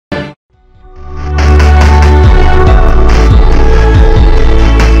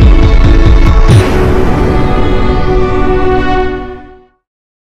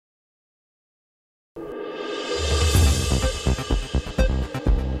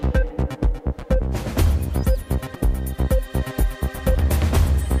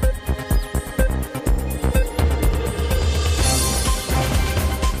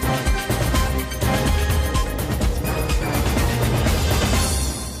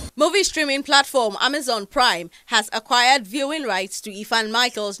Movie streaming platform Amazon Prime has acquired viewing rights to Ifan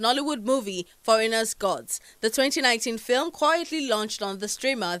Michael's Nollywood movie Foreigners Gods. The 2019 film quietly launched on the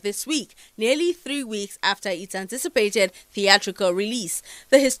streamer this week, nearly 3 weeks after its anticipated theatrical release.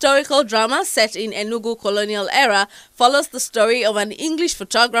 The historical drama set in Enugu colonial era follows the story of an English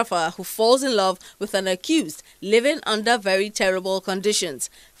photographer who falls in love with an accused living under very terrible conditions.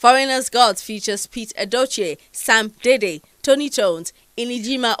 Foreigners Gods features Pete Edochie, Sam Dede, Tony Tones,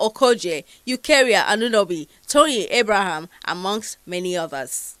 Inijima Okoje, Eukaria Anunobi, Tony Abraham, amongst many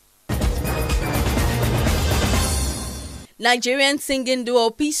others. Nigerian singing duo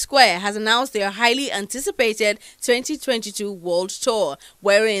P-Square has announced their highly anticipated 2022 World Tour,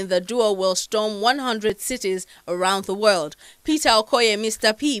 wherein the duo will storm 100 cities around the world. Peter Okoye,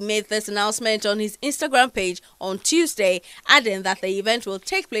 Mr. P, made this announcement on his Instagram page on Tuesday, adding that the event will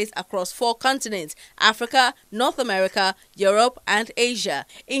take place across 4 continents: Africa, North America, Europe, and Asia.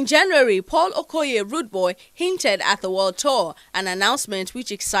 In January, Paul Okoye, Rude Boy, hinted at the World Tour, an announcement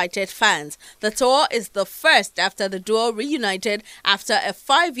which excited fans. The tour is the first after the duo reunited after a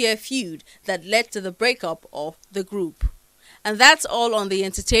 5-year feud that led to the breakup of the group. And that's all on the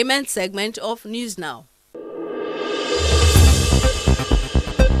entertainment segment of News Now.